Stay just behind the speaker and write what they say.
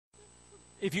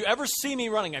if you ever see me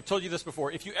running, I've told you this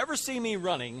before, if you ever see me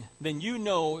running, then you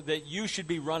know that you should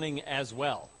be running as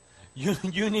well.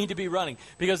 You need to be running,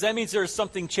 because that means there's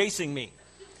something chasing me.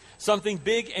 Something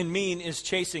big and mean is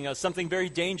chasing us. Something very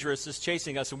dangerous is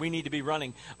chasing us, and we need to be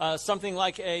running. Something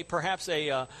like perhaps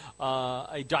a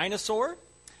dinosaur,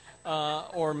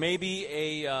 or maybe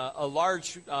a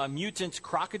large mutant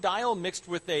crocodile mixed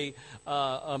with a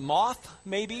moth,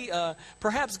 maybe.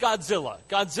 Perhaps Godzilla.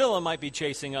 Godzilla might be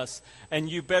chasing us, and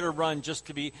you better run just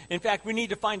to be. In fact, we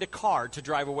need to find a car to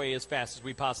drive away as fast as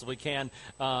we possibly can.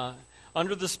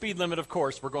 Under the speed limit, of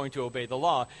course, we're going to obey the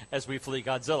law as we flee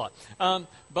Godzilla.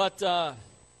 But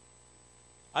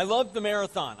I love the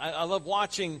marathon. I love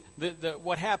watching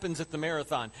what happens at the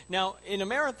marathon. Now, in a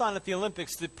marathon at the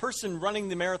Olympics, the person running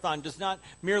the marathon does not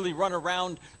merely run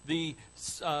around the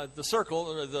circle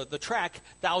or the track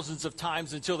thousands of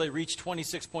times until they reach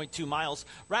 26.2 miles.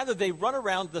 Rather, they run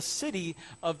around the city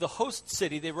of the host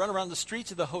city. They run around the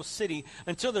streets of the host city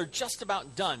until they're just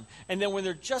about done. And then when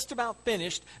they're just about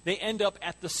finished, they end up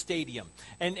at the stadium.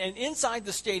 And inside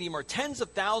the stadium are tens of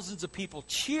thousands of people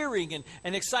cheering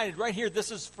and excited. Right here, this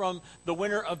is from the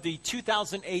winner of the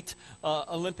 2008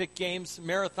 Olympic Games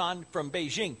marathon from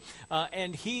Beijing.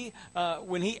 And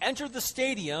when he entered the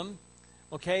stadium,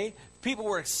 okay, people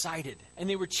were excited, and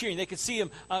they were cheering. They could see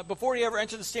him, before he ever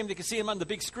entered the stadium, they could see him on the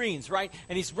big screens, right?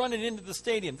 And he's running into the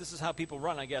stadium. This is how people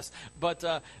run, I guess. But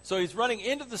so he's running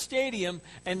into the stadium,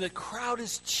 and the crowd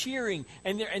is cheering,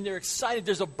 and they're excited.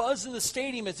 There's a buzz in the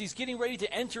stadium as he's getting ready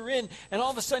to enter in, and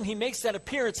all of a sudden he makes that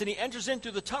appearance, and he enters in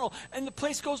through the tunnel, and the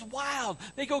place goes wild.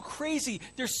 They go crazy.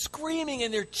 They're screaming,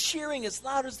 and they're cheering as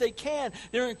loud as they can.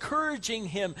 They're encouraging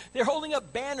him. They're holding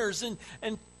up banners and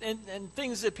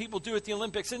things that people do at the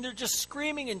Olympics, and they're just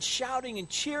screaming and shouting and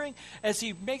cheering as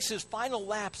he makes his final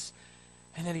laps,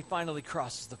 and then he finally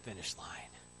crosses the finish line.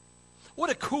 What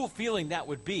a cool feeling that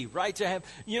would be, right? To have,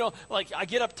 like I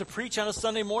get up to preach on a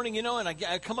Sunday morning, and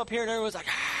I come up here and everyone's like,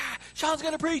 Sean's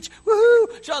going to preach,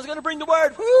 woohoo! Sean's going to bring the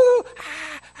word, woohoo!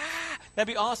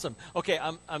 That'd be awesome. Okay,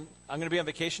 I'm going to be on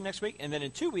vacation next week, and then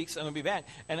in 2 weeks I'm going to be back,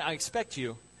 and I expect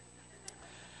you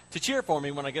to cheer for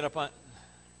me when I get up on.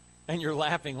 And you're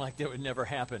laughing like that would never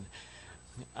happen.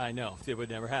 I know, it would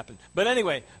never happen. But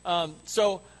anyway,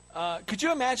 could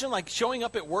you imagine like showing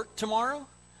up at work tomorrow?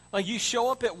 Like you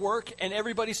show up at work and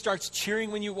everybody starts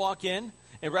cheering when you walk in,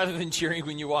 and rather than cheering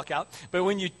when you walk out. But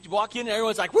when you walk in,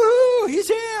 everyone's like, woohoo, he's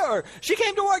here. Or, she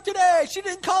came to work today. She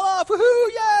didn't call off. Woohoo,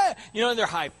 yeah. And they're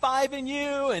high-fiving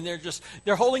you, and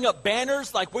they're holding up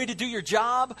banners like, way to do your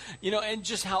job. And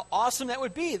just how awesome that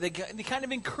would be. The kind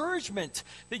of encouragement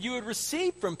that you would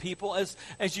receive from people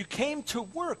as you came to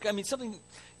work. I mean, something,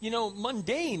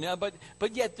 mundane,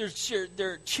 but yet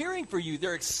they're cheering for you.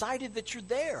 They're excited that you're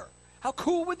there. How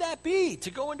cool would that be to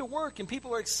go into work and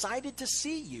people are excited to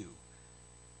see you?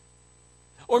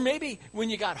 Or maybe when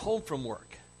you got home from work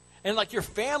and like your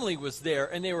family was there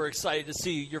and they were excited to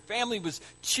see you. Your family was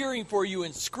cheering for you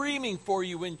and screaming for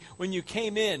you when you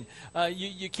came in.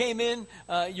 You came in,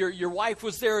 your wife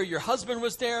was there or your husband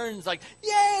was there, and it's like,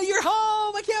 yay, you're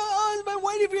home. I've been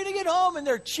waiting for you to get home. And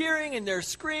they're cheering and they're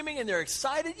screaming and they're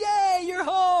excited. Yay, you're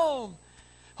home.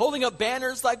 Holding up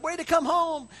banners like, way to come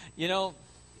home.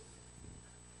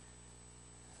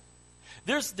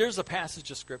 There's a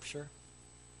passage of Scripture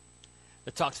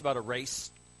that talks about a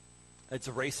race. It's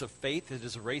a race of faith. It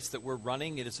is a race that we're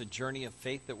running. It is a journey of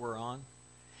faith that we're on.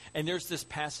 And there's this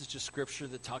passage of Scripture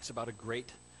that talks about a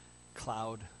great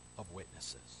cloud of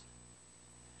witnesses.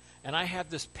 And I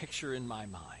have this picture in my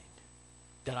mind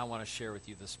that I want to share with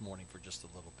you this morning for just a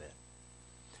little bit.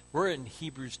 We're in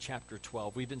Hebrews chapter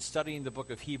 12. We've been studying the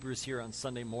book of Hebrews here on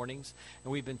Sunday mornings,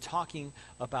 and we've been talking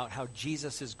about how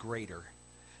Jesus is greater.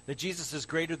 That Jesus is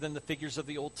greater than the figures of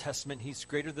the Old Testament. He's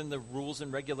greater than the rules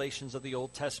and regulations of the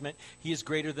Old Testament. He is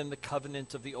greater than the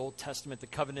covenant of the Old Testament. The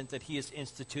covenant that he has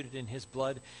instituted in his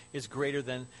blood is greater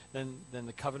than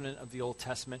the covenant of the Old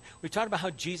Testament. We've talked about how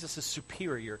Jesus is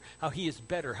superior, how he is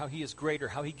better, how he is greater,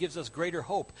 how he gives us greater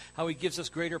hope, how he gives us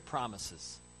greater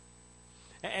promises.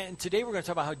 And today we're going to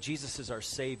talk about how Jesus is our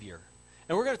Savior.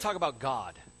 And we're going to talk about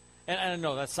God. And I don't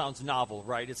know, that sounds novel,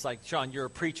 right? It's like, Sean, you're a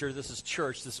preacher. This is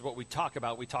church. This is what we talk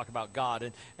about. We talk about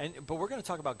God. But we're going to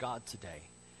talk about God today.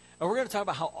 And we're going to talk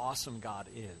about how awesome God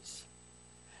is.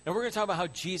 And we're going to talk about how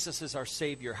Jesus is our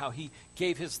Savior, how he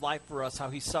gave his life for us, how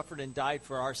he suffered and died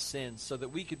for our sins so that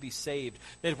we could be saved.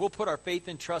 That if we'll put our faith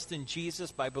and trust in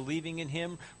Jesus by believing in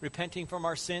him, repenting from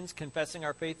our sins, confessing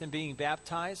our faith, and being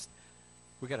baptized.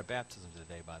 We got a baptism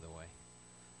today, by the way.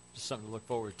 Just something to look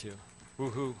forward to.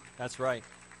 Woohoo, that's right.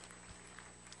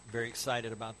 Very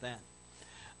excited about that.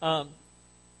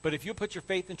 But if you put your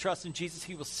faith and trust in Jesus,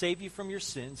 he will save you from your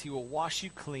sins. He will wash you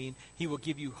clean. He will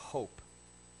give you hope.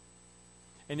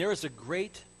 And there is a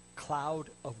great cloud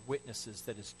of witnesses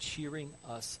that is cheering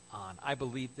us on. I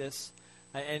believe this.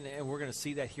 And we're going to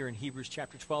see that here in Hebrews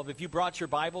chapter 12. If you brought your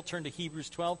Bible, turn to Hebrews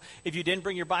 12. If you didn't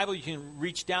bring your Bible, you can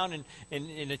reach down and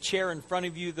in a chair in front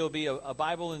of you. There'll be a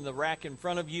Bible in the rack in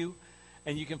front of you.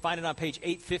 And you can find it on page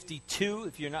 852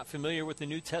 if you're not familiar with the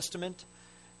New Testament.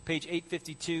 Page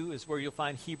 852 is where you'll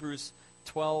find Hebrews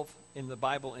 12 in the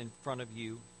Bible in front of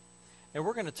you. And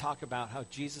we're going to talk about how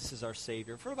Jesus is our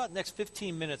Savior. For about the next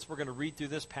 15 minutes, we're going to read through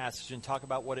this passage and talk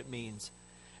about what it means.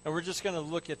 And we're just going to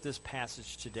look at this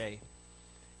passage today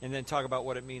and then talk about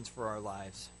what it means for our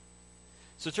lives.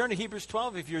 So turn to Hebrews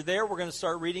 12. If you're there, we're going to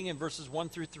start reading in verses 1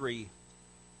 through 3.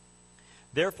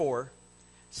 Therefore,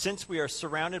 since we are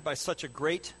surrounded by such a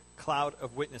great cloud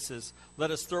of witnesses,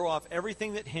 let us throw off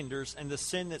everything that hinders and the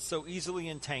sin that so easily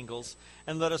entangles,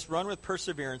 and let us run with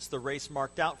perseverance the race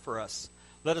marked out for us.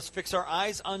 Let us fix our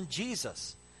eyes on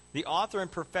Jesus, the author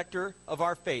and perfecter of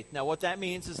our faith. Now what that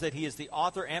means is that he is the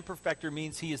author and perfecter,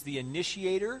 means he is the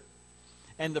initiator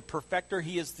and the perfecter.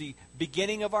 He is the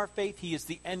beginning of our faith. He is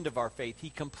the end of our faith.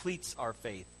 He completes our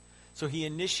faith. So he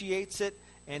initiates it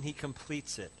and he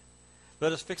completes it.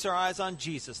 Let us fix our eyes on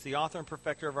Jesus, the author and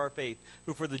perfecter of our faith,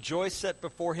 who for the joy set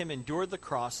before him endured the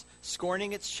cross,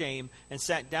 scorning its shame, and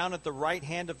sat down at the right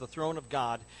hand of the throne of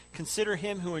God. Consider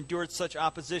him who endured such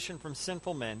opposition from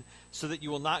sinful men, so that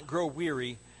you will not grow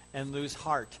weary and lose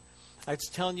heart. I was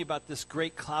telling you about this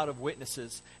great cloud of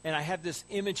witnesses, and I have this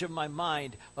image of my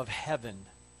mind of heaven.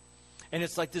 And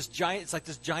it's like this giant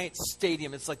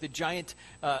stadium. It's like the giant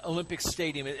Olympic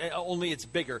stadium. Only it's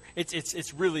bigger.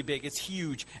 It's really big. It's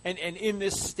huge. And in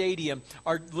this stadium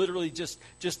are literally just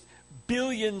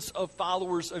billions of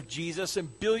followers of Jesus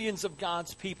and billions of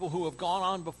God's people who have gone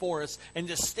on before us. And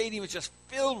this stadium is just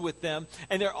filled with them.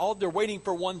 And they're waiting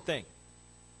for one thing.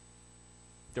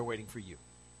 They're waiting for you.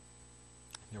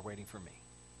 They're waiting for me.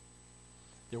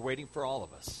 They're waiting for all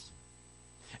of us.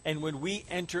 And when we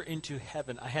enter into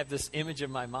heaven, I have this image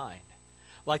in my mind.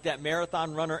 Like that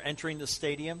marathon runner entering the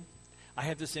stadium, I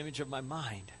have this image of my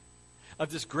mind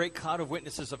of this great cloud of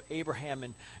witnesses of Abraham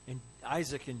and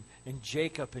Isaac and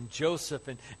Jacob and Joseph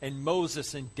and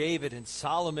Moses and David and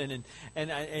Solomon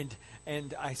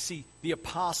and I see the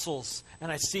apostles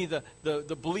and I see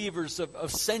the believers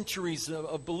of centuries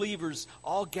of believers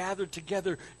all gathered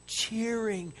together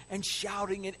cheering and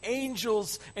shouting and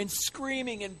angels and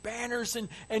screaming and banners and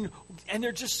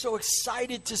they're just so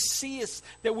excited to see us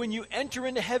that when you enter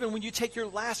into heaven, when you take your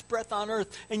last breath on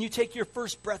earth and you take your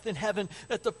first breath in heaven,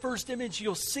 that the first image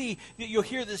you'll see, you'll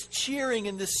hear this cheering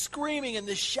and this screaming and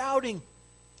this shouting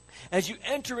as you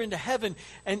enter into heaven,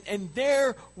 and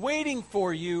there waiting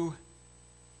for you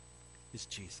is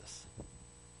Jesus,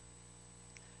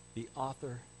 the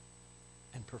author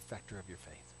and perfecter of your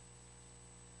faith.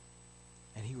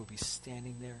 And he will be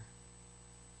standing there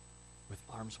with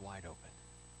arms wide open,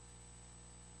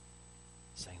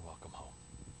 saying, "Welcome home."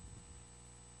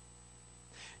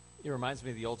 It reminds me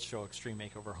of the old show, Extreme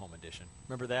Makeover Home Edition.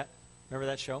 Remember that? Remember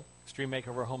that show? Extreme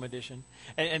Makeover Home Edition?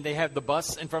 And they have the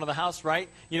bus in front of the house, right?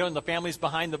 You know, and the family's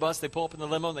behind the bus. They pull up in the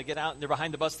limo and they get out and they're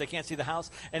behind the bus. They can't see the house.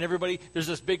 And everybody, there's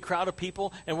this big crowd of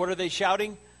people. And what are they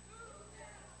shouting?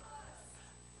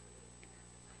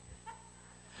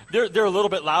 They're a little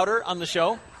bit louder on the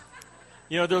show.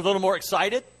 You know, they're a little more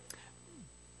excited.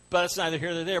 But it's neither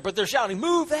here nor there. But they're shouting,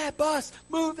 "Move that bus!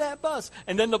 Move that bus!"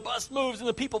 And then the bus moves and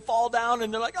the people fall down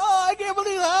and they're like, "Oh, I can't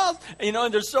believe the house!" And, you know,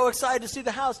 and they're so excited to see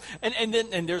the house. And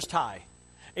then there's Ty,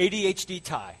 ADHD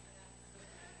Ty.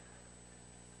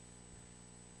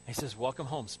 He says, "Welcome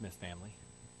home, Smith family.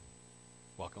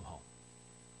 Welcome home."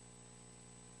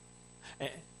 And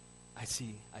I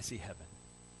see heaven.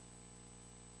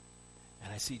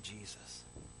 And I see Jesus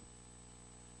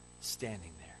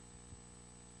standing there,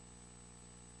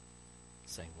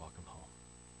 saying, "Welcome home."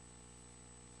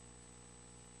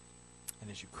 And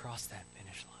as you cross that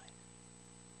finish line,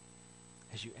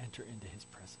 as you enter into his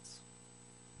presence,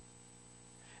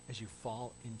 as you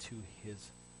fall into his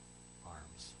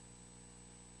arms,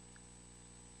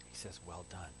 he says, "Well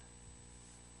done,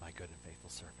 my good and faithful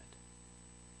servant.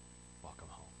 Welcome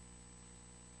home."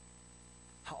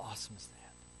 How awesome is that?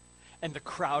 And the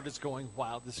crowd is going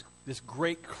wild. This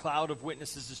great cloud of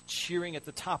witnesses is cheering at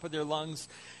the top of their lungs.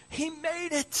 "He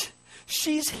made it!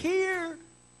 She's here!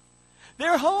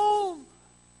 They're home!"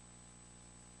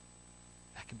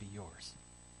 That can be yours.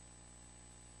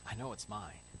 I know it's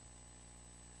mine.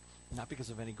 Not because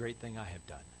of any great thing I have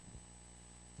done.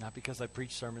 Not because I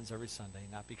preach sermons every Sunday.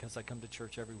 Not because I come to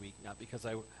church every week. Not because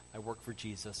I work for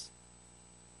Jesus.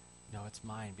 No, it's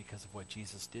mine because of what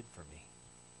Jesus did for me.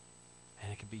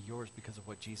 And it can be yours because of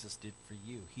what Jesus did for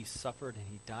you. He suffered and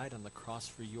he died on the cross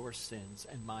for your sins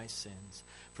and my sins,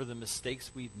 for the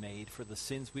mistakes we've made, for the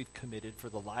sins we've committed, for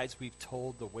the lies we've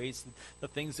told, the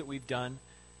things that we've done.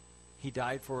 He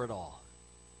died for it all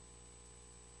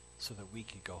so that we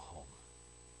could go home,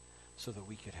 so that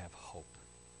we could have hope,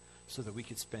 so that we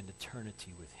could spend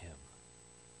eternity with him.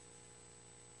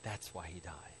 That's why he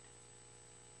died,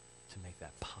 to make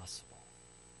that possible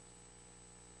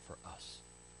for us.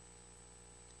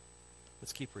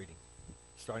 Let's keep reading,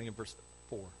 starting in verse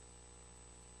 4.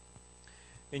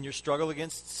 In your struggle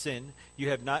against sin, you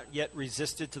have not yet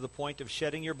resisted to the point of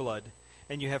shedding your blood,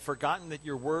 and you have forgotten that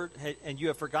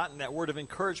that word of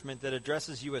encouragement that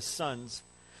addresses you as sons.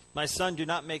 My son, do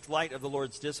not make light of the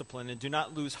Lord's discipline, and do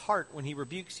not lose heart when he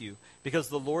rebukes you, because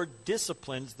the Lord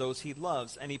disciplines those he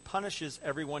loves, and he punishes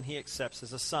everyone he accepts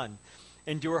as a son.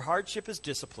 Endure hardship as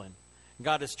discipline.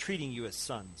 God is treating you as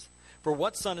sons. For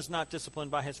what son is not disciplined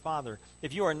by his father?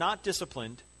 If you are not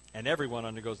disciplined, and everyone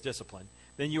undergoes discipline,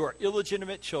 then you are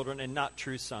illegitimate children and not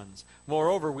true sons.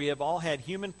 Moreover, we have all had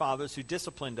human fathers who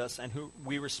disciplined us and who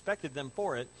we respected them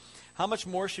for it. How much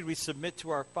more should we submit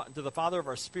to the Father of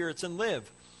our spirits and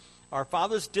live? Our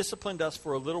fathers disciplined us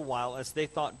for a little while as they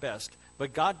thought best,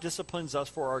 but God disciplines us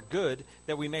for our good,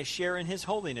 that we may share in his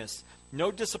holiness.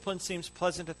 No discipline seems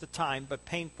pleasant at the time, but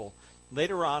painful.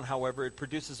 Later on, however, it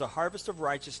produces a harvest of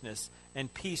righteousness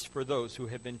and peace for those who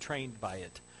have been trained by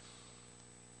it.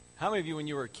 How many of you, when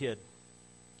you were a kid,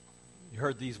 you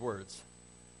heard these words?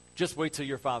 Just wait till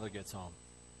your father gets home.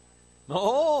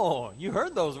 Oh, you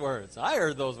heard those words. I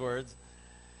heard those words.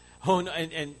 Oh,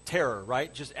 and terror,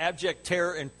 right? Just abject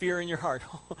terror and fear in your heart.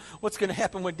 What's going to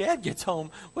happen when Dad gets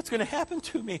home? What's going to happen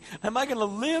to me? Am I going to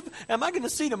live? Am I going to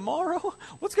see tomorrow?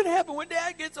 What's going to happen when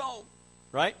Dad gets home?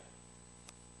 Right?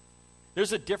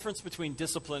 There's a difference between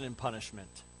discipline and punishment.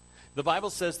 The Bible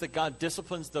says that God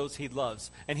disciplines those he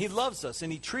loves. And he loves us,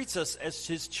 and he treats us as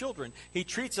his children. He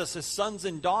treats us as sons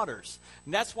and daughters.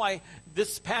 And that's why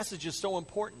this passage is so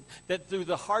important. That through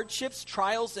the hardships,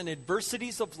 trials, and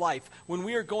adversities of life, when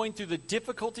we are going through the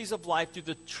difficulties of life,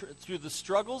 through the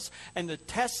struggles and the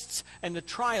tests and the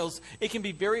trials, it can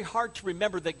be very hard to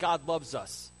remember that God loves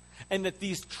us. And that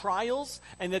these trials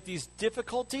and that these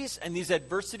difficulties and these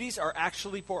adversities are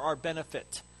actually for our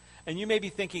benefit. And you may be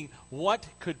thinking, what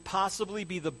could possibly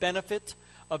be the benefit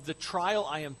of the trial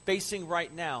I am facing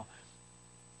right now?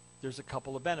 There's a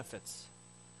couple of benefits.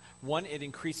 One, it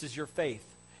increases your faith.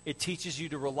 It teaches you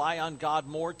to rely on God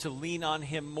more, to lean on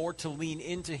him more, to lean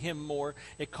into him more.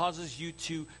 It causes you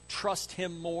to trust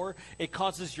him more. It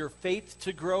causes your faith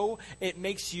to grow. It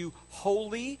makes you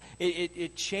holy.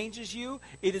 It changes you.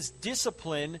 It is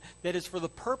discipline that is for the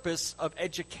purpose of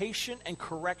education and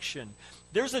correction.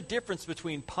 There's a difference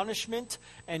between punishment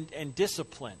and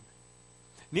discipline.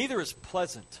 Neither is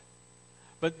pleasant.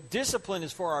 But discipline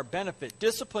is for our benefit.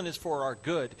 Discipline is for our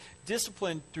good.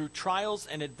 Discipline through trials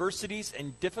and adversities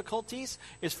and difficulties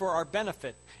is for our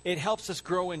benefit. It helps us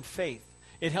grow in faith.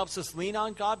 It helps us lean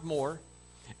on God more.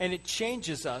 And it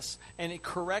changes us and it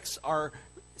corrects our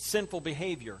sinful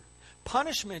behavior.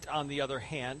 Punishment, on the other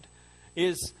hand,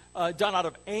 is done out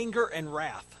of anger and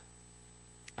wrath.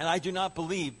 And I do not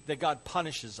believe that God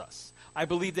punishes us. I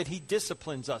believe that he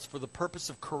disciplines us for the purpose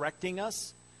of correcting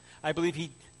us. I believe he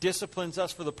disciplines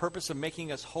us for the purpose of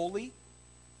making us holy,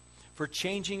 for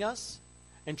changing us,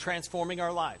 and transforming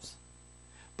our lives.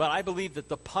 But I believe that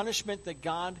the punishment that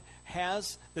God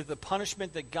has, that the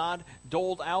punishment that God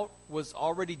doled out was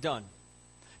already done.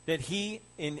 That he,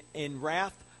 in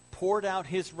wrath, poured out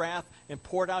his wrath and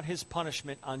poured out his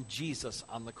punishment on Jesus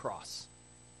on the cross.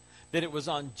 That it was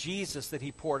on Jesus that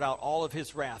he poured out all of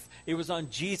his wrath. It was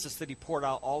on Jesus that he poured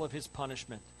out all of his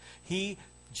punishment.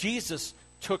 Jesus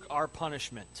took our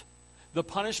punishment. The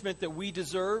punishment that we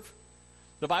deserve.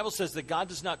 The Bible says that God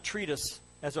does not treat us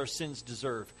as our sins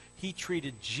deserve. He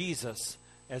treated Jesus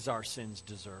as our sins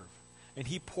deserve. And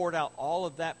he poured out all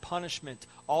of that punishment,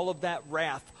 all of that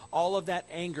wrath, all of that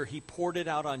anger. He poured it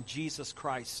out on Jesus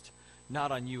Christ,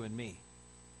 not on you and me.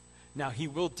 Now, he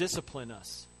will discipline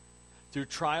us through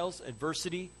trials,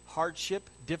 adversity, hardship,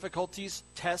 difficulties,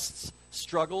 tests,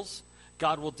 struggles.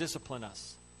 God will discipline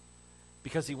us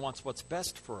because he wants what's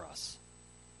best for us.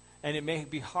 And it may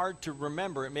be hard to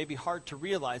remember, it may be hard to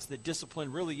realize that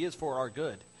discipline really is for our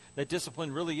good, that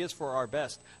discipline really is for our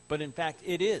best. But in fact,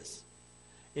 it is.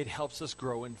 It helps us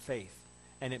grow in faith,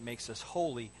 and it makes us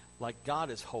holy like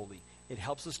God is holy. It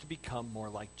helps us to become more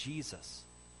like Jesus,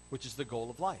 which is the goal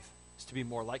of life, is to be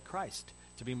more like Christ,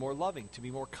 to be more loving, to be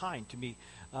more kind,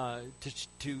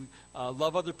 to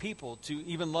love other people, to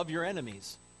even love your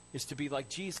enemies. is to be like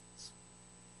Jesus.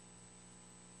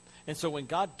 And so when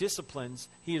God disciplines,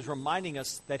 he is reminding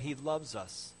us that he loves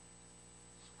us.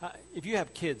 If you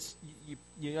have kids,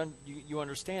 you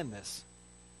understand this.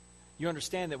 You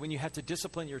understand that when you have to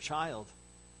discipline your child,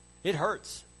 it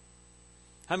hurts.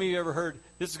 How many of you ever heard,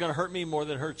 this is going to hurt me more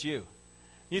than it hurts you?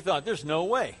 You thought, there's no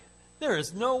way. There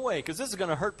is no way, because this is going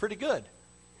to hurt pretty good.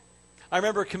 I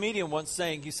remember a comedian once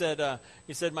saying, he said,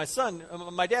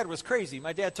 my dad was crazy.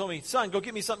 My dad told me, son, go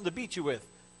get me something to beat you with.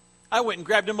 I went and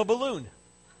grabbed him a balloon.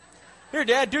 Here,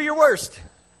 Dad, do your worst.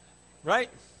 Right?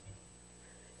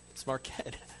 Smart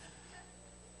kid.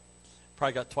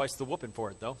 Probably got twice the whooping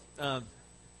for it, though.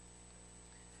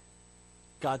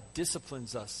 God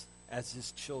disciplines us as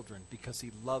his children because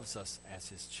he loves us as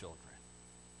his children.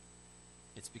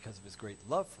 It's because of his great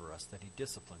love for us that he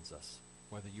disciplines us.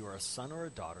 Whether you are a son or a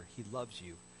daughter, he loves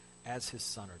you as his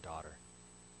son or daughter.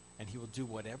 And he will do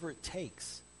whatever it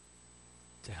takes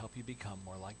to help you become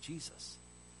more like Jesus.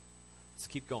 Let's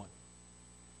keep going.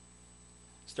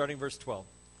 Starting verse 12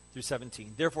 through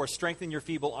 17. Therefore, strengthen your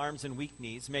feeble arms and weak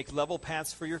knees. Make level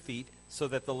paths for your feet, so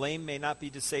that the lame may not be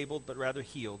disabled, but rather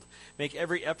healed. Make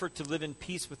every effort to live in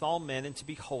peace with all men and to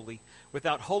be holy.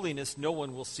 Without holiness, no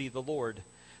one will see the Lord.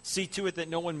 See to it that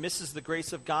no one misses the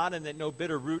grace of God, and that no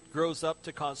bitter root grows up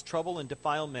to cause trouble and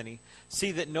defile many.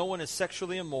 See that no one is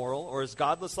sexually immoral or is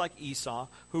godless like Esau,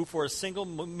 who for a single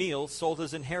meal sold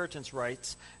his inheritance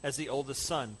rights as the oldest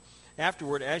son.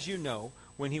 Afterward, as you know,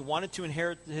 when he wanted to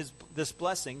inherit this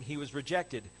blessing, he was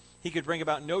rejected. He could bring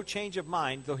about no change of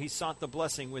mind, though he sought the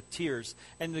blessing with tears.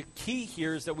 And the key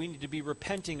here is that we need to be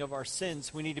repenting of our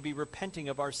sins. We need to be repenting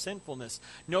of our sinfulness.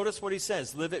 Notice what he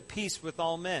says, live at peace with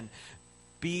all men.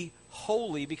 Be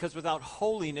holy, because without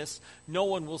holiness, no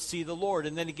one will see the Lord.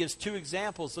 And then he gives two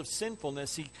examples of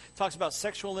sinfulness. He talks about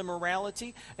sexual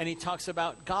immorality, and he talks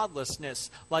about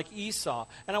godlessness, like Esau.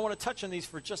 And I want to touch on these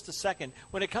for just a second.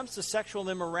 When it comes to sexual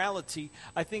immorality,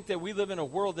 I think that we live in a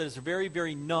world that is very,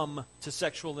 very numb to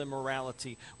sexual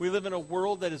immorality. We live in a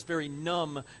world that is very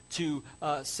numb to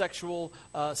sexual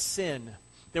sin.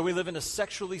 That we live in a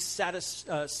sexually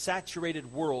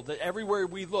saturated world. That everywhere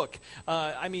we look,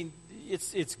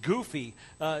 it's goofy,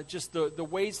 just the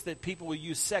ways that people will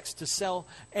use sex to sell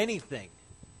anything.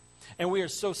 And we are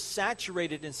so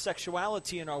saturated in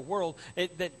sexuality in our world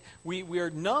that we are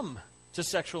numb to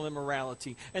sexual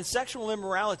immorality. And sexual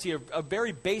immorality, a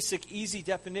very basic, easy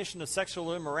definition of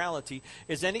sexual immorality,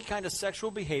 is any kind of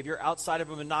sexual behavior outside of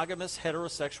a monogamous,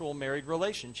 heterosexual married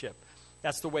relationship.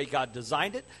 That's the way God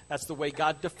designed it. That's the way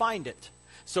God defined it.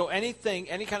 So any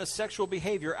kind of sexual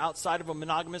behavior outside of a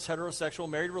monogamous, heterosexual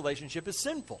married relationship is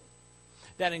sinful.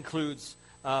 That includes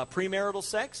premarital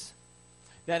sex.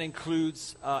 That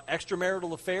includes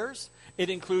extramarital affairs.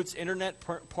 It includes internet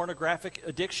pornographic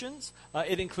addictions.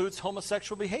 It includes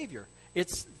homosexual behavior.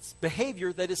 It's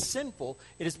behavior that is sinful.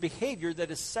 It is behavior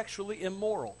that is sexually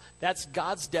immoral. That's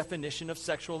God's definition of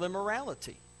sexual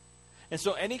immorality. And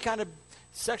so any kind of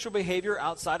sexual behavior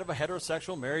outside of a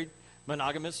heterosexual married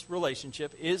monogamous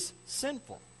relationship is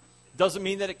sinful. Doesn't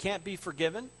mean that it can't be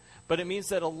forgiven, but it means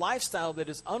that a lifestyle that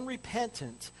is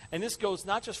unrepentant, and this goes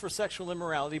not just for sexual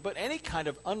immorality, but any kind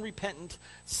of unrepentant,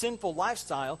 sinful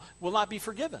lifestyle will not be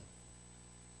forgiven.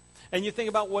 And you think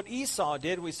about what Esau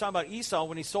did. We saw about Esau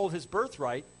when he sold his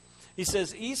birthright. He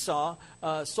says Esau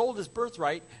sold his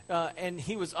birthright and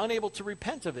he was unable to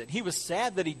repent of it. He was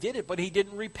sad that he did it, but he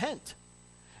didn't repent.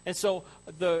 And so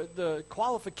the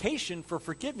qualification for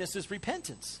forgiveness is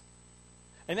repentance.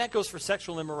 And that goes for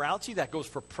sexual immorality, that goes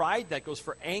for pride, that goes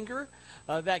for anger,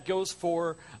 that goes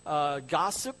for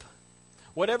gossip.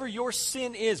 Whatever your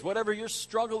sin is, whatever your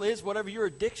struggle is, whatever your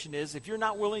addiction is, if you're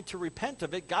not willing to repent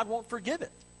of it, God won't forgive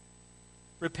it.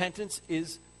 Repentance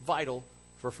is vital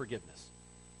for forgiveness.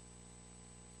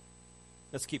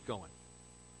 Let's keep going.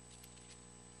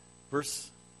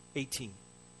 Verse 18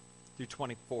 through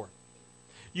 24.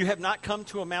 You have not come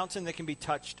to a mountain that can be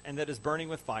touched and that is burning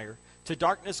with fire, to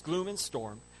darkness, gloom, and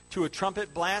storm, to a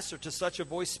trumpet blast, or to such a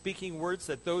voice speaking words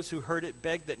that those who heard it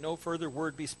begged that no further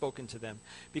word be spoken to them,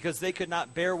 because they could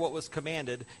not bear what was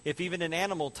commanded. If even an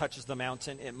animal touches the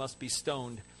mountain, it must be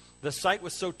stoned. The sight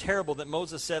was so terrible that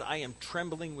Moses said, I am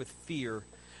trembling with fear.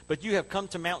 But you have come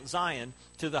to Mount Zion,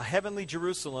 to the heavenly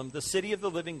Jerusalem, the city of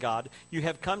the living God. You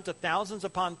have come to thousands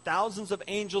upon thousands of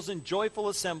angels in joyful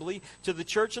assembly, to the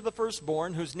church of the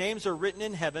firstborn, whose names are written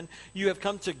in heaven. You have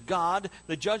come to God,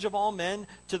 the judge of all men,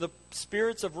 to the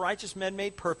spirits of righteous men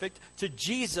made perfect, to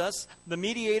Jesus, the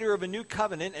mediator of a new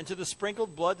covenant, and to the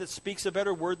sprinkled blood that speaks a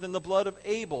better word than the blood of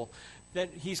Abel. that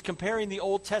he's comparing the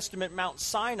Old Testament Mount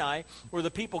Sinai, where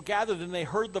the people gathered and they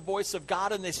heard the voice of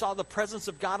God and they saw the presence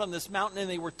of God on this mountain and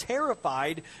they were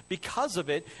terrified because of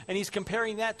it. And he's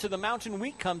comparing that to the mountain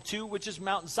we come to, which is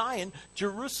Mount Zion,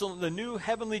 Jerusalem, the new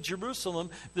heavenly Jerusalem,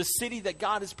 the city that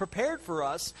God has prepared for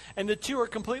us. And the two are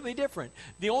completely different.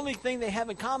 The only thing they have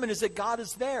in common is that God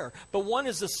is there. But one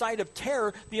is a site of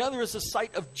terror, the other is a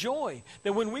site of joy.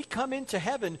 That when we come into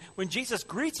heaven, when Jesus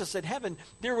greets us at heaven,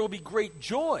 there will be great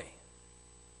joy.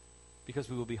 Because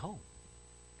we will be home.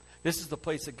 This is the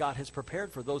place that God has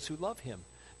prepared for those who love him.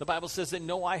 The Bible says that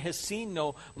no eye has seen,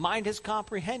 no mind has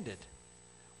comprehended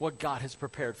what God has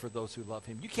prepared for those who love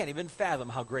him. You can't even fathom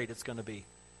how great it's going to be.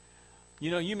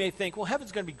 You know, you may think, well,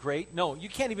 heaven's going to be great. No, you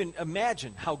can't even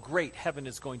imagine how great heaven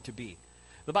is going to be.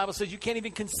 The Bible says you can't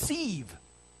even conceive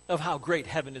of how great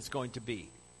heaven is going to be.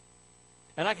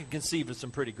 And I can conceive of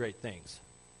some pretty great things.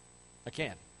 I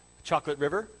can. Chocolate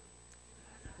River.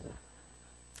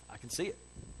 I can see it.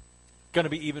 Going to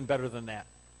be even better than that.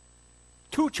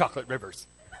 2 chocolate rivers.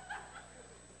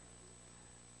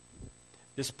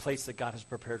 This place that God has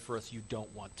prepared for us, you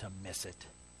don't want to miss it.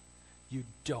 You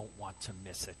don't want to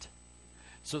miss it.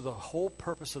 So the whole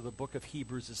purpose of the book of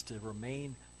Hebrews is to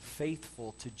remain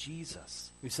faithful to Jesus.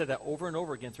 We've said that over and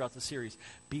over again throughout the series.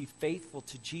 Be faithful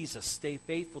to Jesus. Stay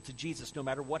faithful to Jesus no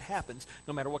matter what happens,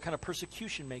 no matter what kind of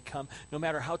persecution may come, no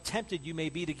matter how tempted you may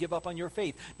be to give up on your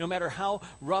faith, no matter how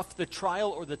rough the trial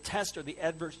or the test or the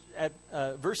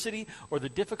adversity or the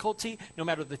difficulty, no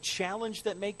matter the challenge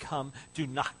that may come, do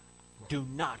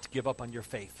not give up on your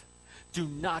faith. Do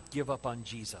not give up on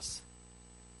Jesus.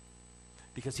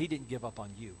 Because he didn't give up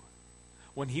on you.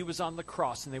 When he was on the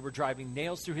cross and they were driving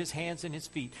nails through his hands and his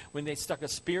feet, when they stuck a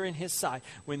spear in his side,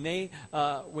 when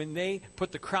they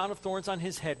put the crown of thorns on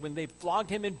his head, when they flogged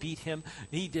him and beat him,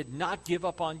 he did not give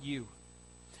up on you.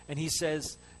 And he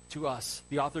says to us,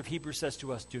 the author of Hebrews says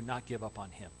to us, do not give up on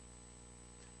him.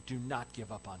 Do not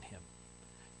give up on him.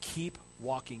 Keep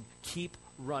walking. Keep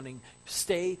running.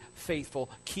 Stay faithful.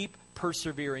 Keep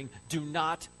persevering. Do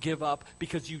not give up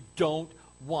because you don't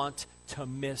want to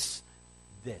miss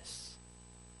this.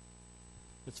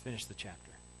 Let's finish the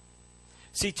chapter.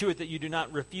 See to it that you do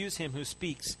not refuse him who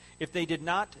speaks. If they did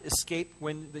not escape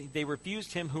when they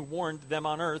refused him who warned them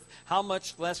on earth, how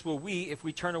much less will we if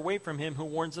we turn away from him who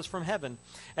warns us from heaven?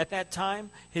 At that time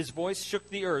his voice shook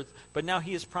the earth, but now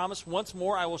he has promised, once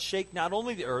more I will shake not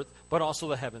only the earth, but also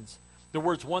the heavens. The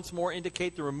words once more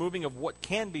indicate the removing of what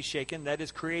can be shaken, that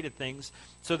is, created things,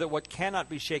 so that what cannot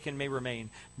be shaken may remain.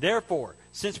 Therefore,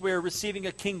 since we are receiving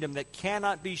a kingdom that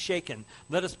cannot be shaken,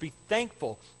 let us be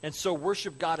thankful and so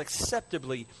worship God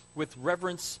acceptably with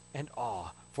reverence and awe.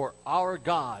 For our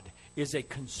God is a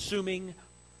consuming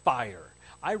fire.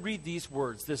 I read these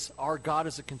words, this our God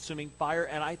is a consuming fire,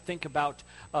 and I think about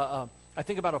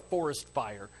a forest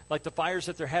fire, like the fires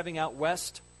that they're having out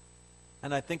west.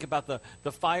 And I think about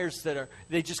the fires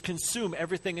they just consume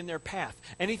everything in their path.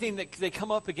 Anything that they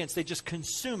come up against, they just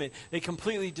consume it. They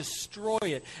completely destroy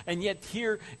it. And yet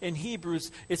here in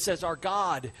Hebrews, it says our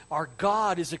God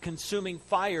is a consuming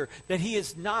fire. That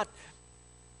he's not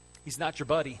your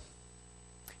buddy.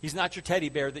 He's not your teddy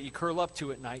bear that you curl up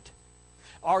to at night.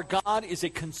 Our God is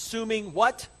a consuming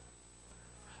what?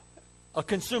 A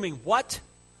consuming what?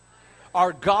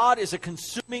 Our God is a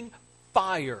consuming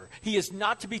fire. He is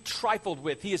not to be trifled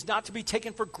with. He is not to be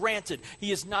taken for granted.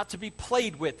 He is not to be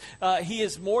played with. He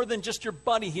is more than just your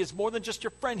buddy. He is more than just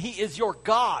your friend. He is your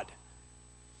God.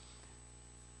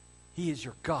 He is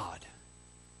your God.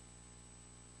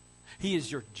 He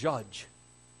is your judge.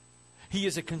 He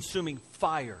is a consuming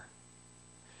fire.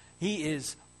 He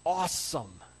is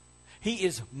awesome. He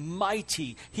is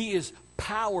mighty. He is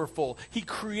powerful. He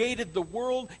created the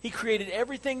world. He created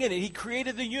everything in it. He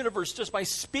created the universe just by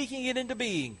speaking it into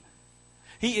being.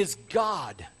 He is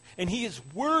God, and he is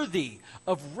worthy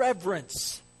of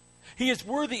reverence. He is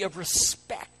worthy of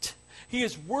respect. He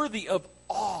is worthy of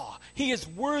awe. He is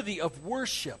worthy of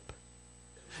worship.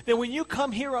 That when you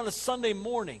come here on a Sunday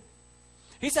morning,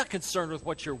 he's not concerned with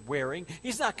what you're wearing.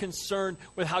 He's not concerned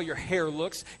with how your hair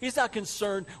looks. He's not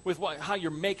concerned with how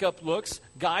your makeup looks.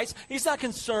 Guys, he's not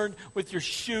concerned with your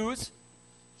shoes.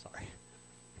 Sorry.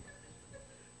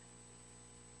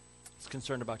 He's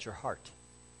concerned about your heart.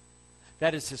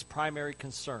 That is his primary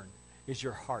concern, is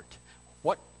your heart.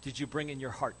 What did you bring in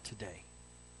your heart today?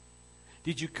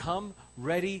 Did you come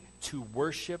ready to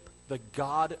worship the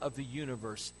God of the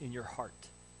universe in your heart?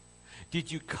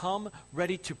 Did you come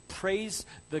ready to praise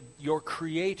your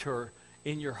Creator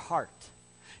in your heart?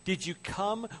 Did you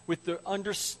come with the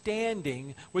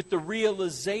understanding, with the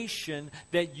realization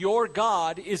that your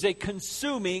God is a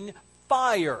consuming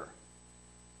fire?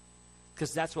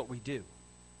 because that's what we do.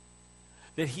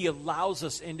 That he allows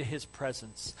us into his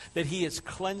presence, that he has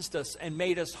cleansed us and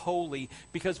made us holy,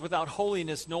 because without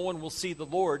holiness no one will see the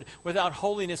Lord. Without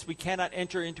holiness we cannot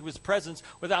enter into his presence.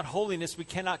 Without holiness we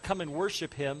cannot come and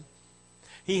worship him.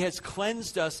 He has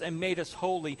cleansed us and made us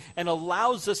holy and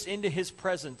allows us into his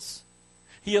presence.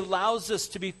 He allows us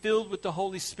to be filled with the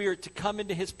Holy Spirit, to come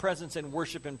into his presence and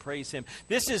worship and praise him.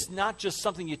 This is not just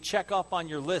something you check off on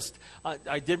your list.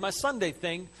 I did my Sunday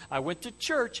thing. I went to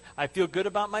church. I feel good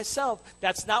about myself.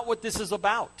 That's not what this is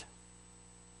about.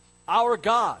 Our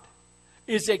God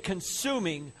is a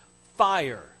consuming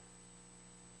fire.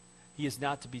 He is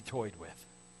not to be toyed with.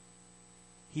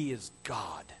 He is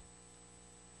God,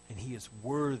 and he is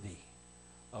worthy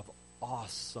of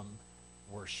awesome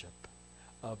worship,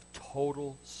 of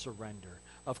total surrender,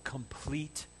 of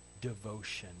complete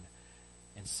devotion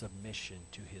and submission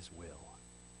to his will.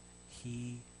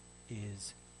 He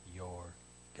is your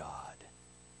God.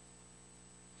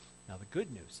 Now the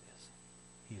good news is,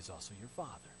 he is also your Father.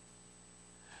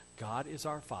 God is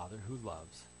our Father who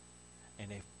loves,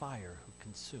 and a fire who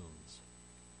consumes.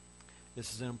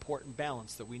 This is an important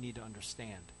balance that we need to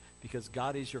understand, because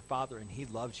God is your Father and he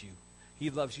loves you. He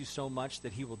loves you so much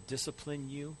that he will discipline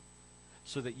you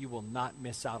so that you will not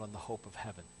miss out on the hope of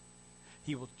heaven.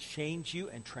 He will change you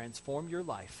and transform your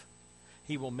life.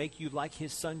 He will make you like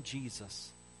his son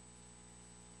Jesus,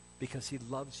 because he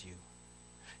loves you.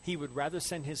 He would rather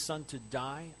send his son to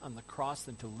die on the cross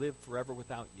than to live forever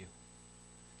without you.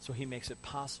 So he makes it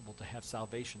possible to have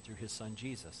salvation through his son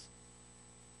Jesus.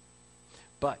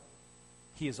 But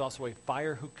he is also a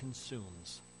fire who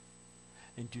consumes.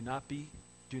 And do not be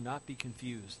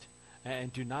confused,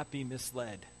 and do not be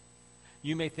misled.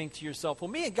 You may think to yourself,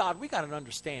 well, me and God, we got an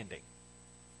understanding.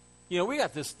 You know, we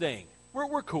got this thing.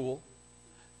 We're cool.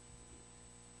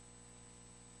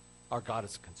 Our God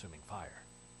is a consuming fire.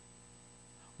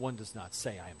 One does not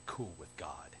say, I am cool with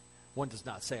God. One does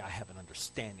not say, I have an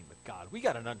understanding with God. We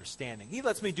got an understanding. He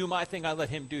lets me do my thing. I let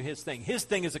him do his thing. His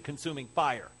thing is a consuming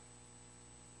fire.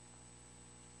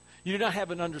 You do not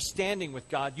have an understanding with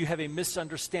God. You have a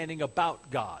misunderstanding about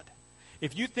God.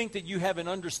 If you think that you have an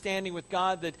understanding with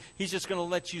God, that he's just going to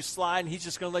let you slide and he's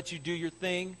just going to let you do your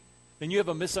thing, then you have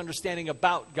a misunderstanding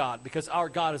about God, because our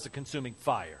God is a consuming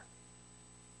fire.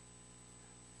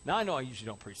 Now, I know I usually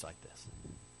don't preach like this.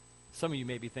 Some of you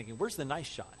may be thinking, where's the nice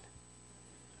shot?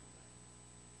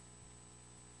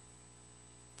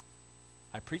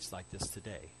 I preached like this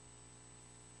today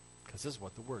because this is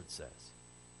what the Word says.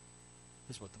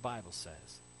 This is what the Bible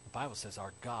says. The Bible says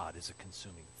our God is a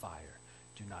consuming fire.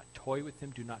 Do not toy with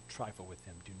him. Do not trifle with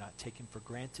him. Do not take him for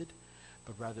granted,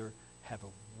 but rather have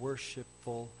a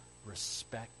worshipful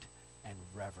respect and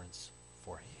reverence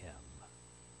for him,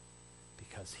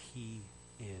 because he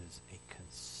is a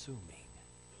consuming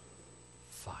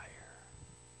fire.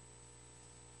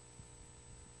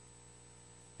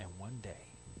 And one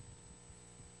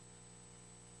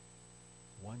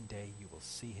day you will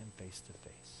see him face to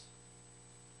face.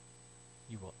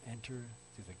 You will enter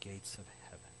through the gates of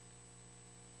heaven,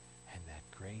 and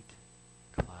that great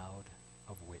cloud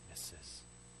of witnesses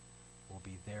will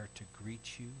be there to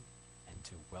greet you and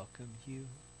to welcome you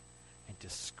and to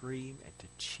scream and to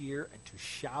cheer and to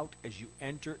shout as you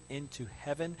enter into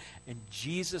heaven. And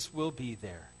Jesus will be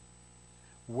there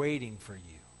waiting for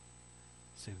you.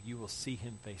 So you will see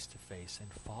him face to face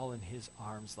and fall in his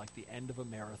arms like the end of a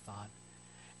marathon,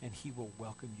 and he will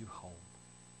welcome you home.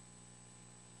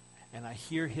 And I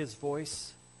hear his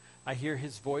voice. I hear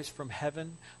his voice from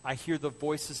heaven. I hear the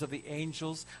voices of the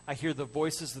angels. I hear the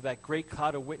voices of that great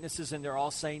cloud of witnesses, and they're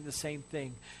all saying the same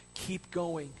thing. Keep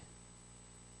going.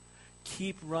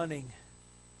 Keep running.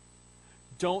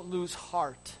 Don't lose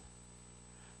heart.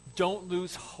 Don't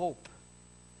lose hope.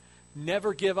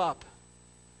 Never give up.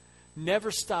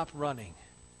 Never stop running.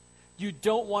 You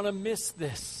don't want to miss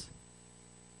this.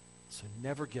 So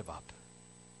never give up.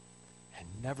 And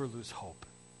never lose hope.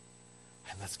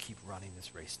 And let's keep running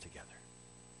this race together.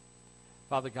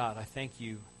 Father God, I thank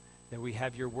you that we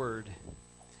have your word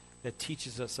that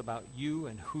teaches us about you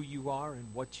and who you are and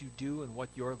what you do and what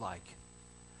you're like.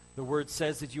 The word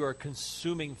says that you are a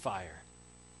consuming fire.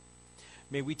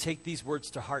 May we take these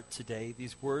words to heart today,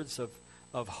 these words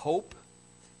of hope,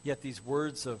 yet these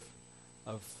words of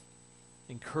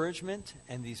encouragement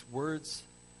and these words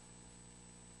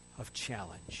of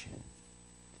challenge.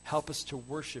 Help us to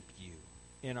worship you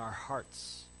in our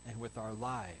hearts and with our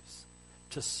lives,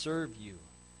 to serve you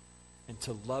and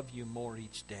to love you more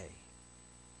each day.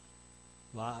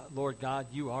 Lord God,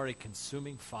 you are a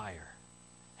consuming fire,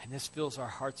 and this fills our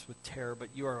hearts with terror, but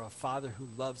you are a Father who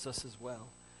loves us as well,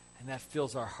 and that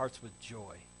fills our hearts with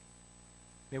joy.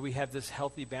 May we have this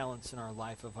healthy balance in our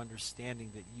life of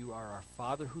understanding that you are our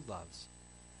Father who loves,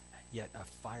 yet a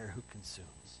fire who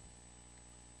consumes.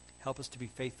 Help us to be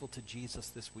faithful to Jesus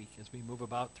this week as we move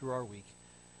about through our week.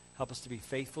 Help us to be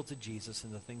faithful to Jesus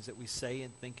in the things that we say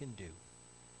and think and do,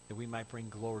 that we might bring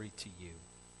glory to you.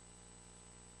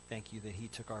 Thank you that he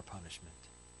took our punishment.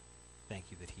 Thank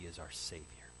you that he is our Savior.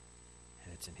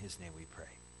 And it's in his name we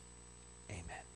pray. Amen.